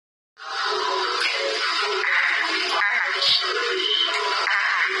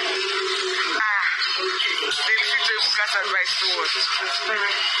best advice to us?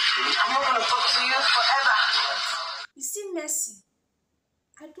 I'm not gonna talk to you forever. You see, Mercy,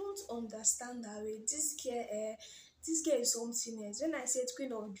 I don't understand her way. This girl is something else. When I said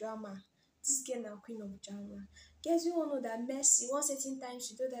queen of drama, this girl now queen of drama. Guys, you all know that Mercy, one certain time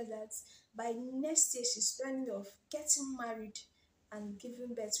she told us that by next year she's planning of getting married and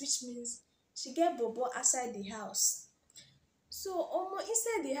giving birth, which means she get bobo outside the house. So almost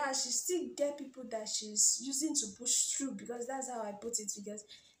inside the house, she still get people that she's using to push through, because that's how I put it. Because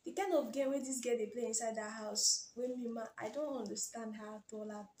the kind of game where this girl they play inside that house, when me ma, I don't understand her at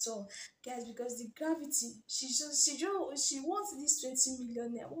all, guys. Because the gravity, she wants this 20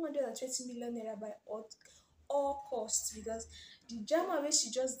 million naira, 120 million naira by all costs, because the drama where she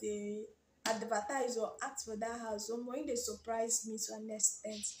just they advertise or act for that house, or more they surprise me to an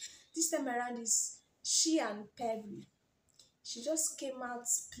extent. This time around is she and Pere. She just came out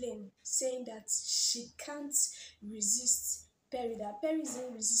plain saying that she can't resist Pere, that Pere is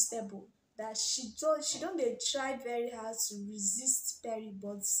irresistible, that she don't they try very hard to resist Pere,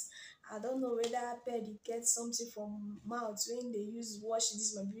 but I don't know whether Pere gets something from mouth when they use wash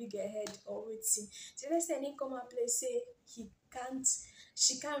this my baby get head or waiting. The next time he come and play say she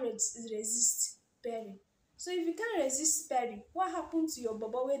can't resist Pere. So if you can't resist Pere, what happened to your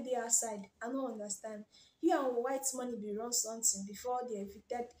baba where they outside? I don't understand. You and white money be run something before they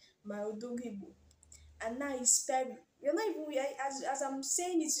evicted my Odogibo. And now it's Pere. You're not even, as I'm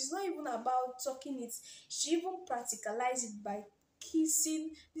saying it, it's not even about talking it. She even practicalized it by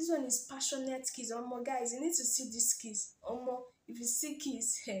kissing. This one is passionate kiss. Guys, you need to see this kiss. If you see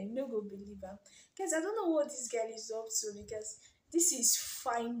kiss, you no go believe her. Guys, I don't know what this girl is up to, because this is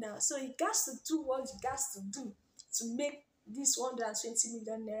final. So he has to do what he has to do to make this 120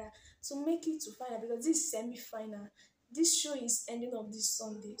 million naira, to make it to final, because this is semi-final. This show is ending up this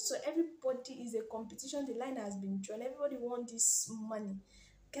Sunday, so everybody is a competition. The line has been drawn. Everybody wants this money.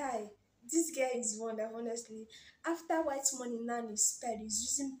 Guy, this girl is wonderful, honestly. After white money, now is Pere. Is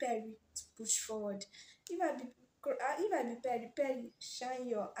using Pere to push forward. If I be Pere, shine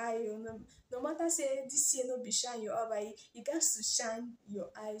your eye. No matter say this year no be shine your eye, but you got to shine your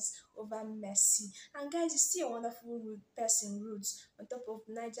eyes over Mercy. And guys, you see a wonderful person, Ruth, on top of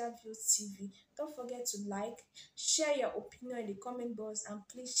Naija View TV. Don't forget to like, share your opinion in the comment box, and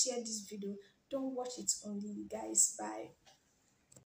please share this video. Don't watch it only, guys. Bye.